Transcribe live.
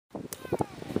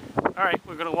Alright,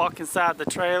 we're going to walk inside the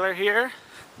trailer here.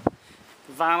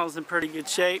 The vinyl's in pretty good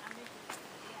shape.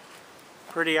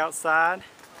 Pretty outside.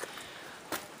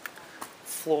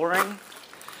 Flooring.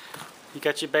 You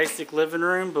got your basic living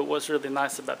room, but what's really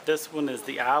nice about this one is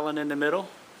the island in the middle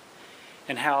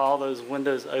and how all those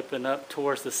windows open up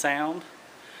towards the sound,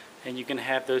 and you can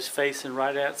have those facing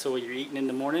right out, so when you're eating in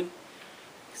the morning,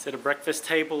 set a breakfast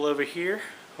table over here,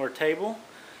 or table.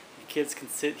 The kids can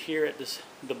sit here at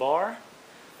the bar.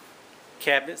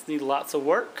 Cabinets need lots of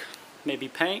work, maybe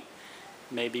paint,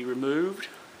 maybe removed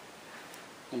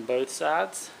on both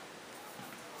sides.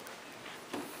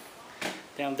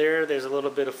 Down there's a little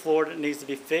bit of floor that needs to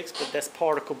be fixed, but that's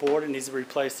particle board. It needs to be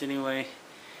replaced anyway.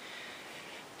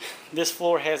 This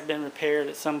floor has been repaired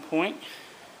at some point.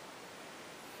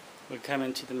 We come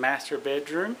into the master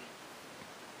bedroom.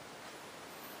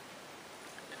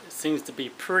 It seems to be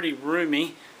pretty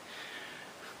roomy.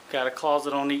 Got a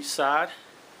closet on each side.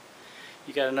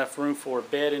 You got enough room for a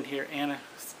bed in here and a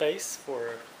space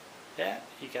for that.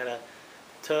 You got a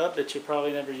tub that you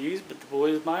probably never use, but the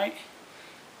boys might.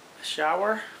 A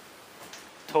shower,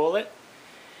 toilet.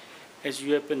 As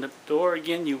you open the door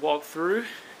again, you walk through,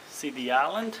 see the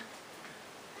island.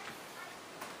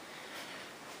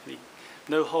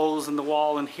 No holes in the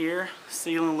wall in here.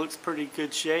 Ceiling looks pretty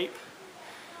good shape.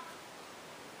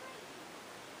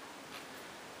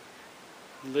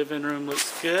 Living room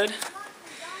looks good.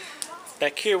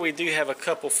 Back here we do have a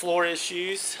couple floor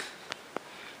issues,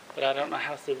 but I don't know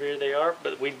how severe they are.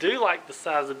 But we do like the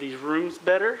size of these rooms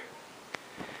better.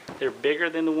 They're bigger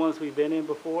than the ones we've been in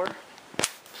before.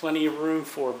 Plenty of room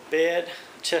for a bed,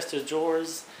 chest of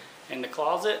drawers, and the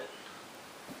closet.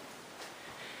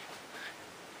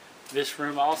 This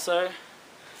room also,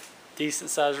 decent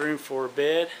sized room for a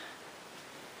bed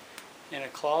and a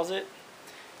closet.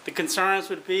 The concerns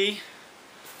would be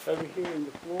over here in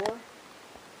the floor,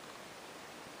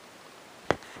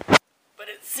 but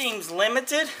it seems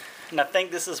limited, and I think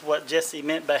this is what Jesse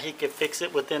meant by he could fix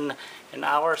it within an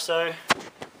hour or so.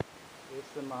 There's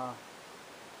some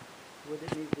wood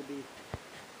that needs to be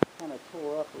kind of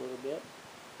tore up a little bit,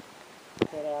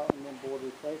 cut out, and then board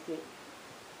replace it.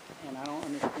 And I don't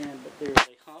understand, but there's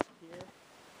a hump here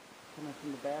coming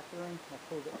from the bathroom. I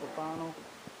pulled it for vinyl,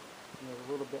 and there's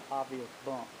a little bit obvious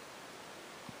bump.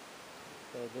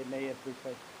 So they may have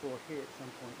replaced the floor here at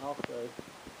some point also.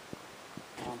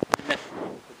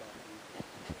 Necessary for that.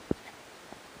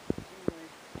 Anyway,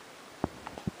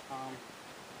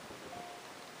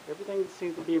 everything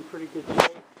seems to be in pretty good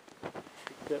shape,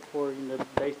 except for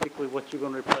basically what you're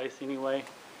going to replace anyway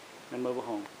in a mobile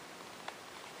home.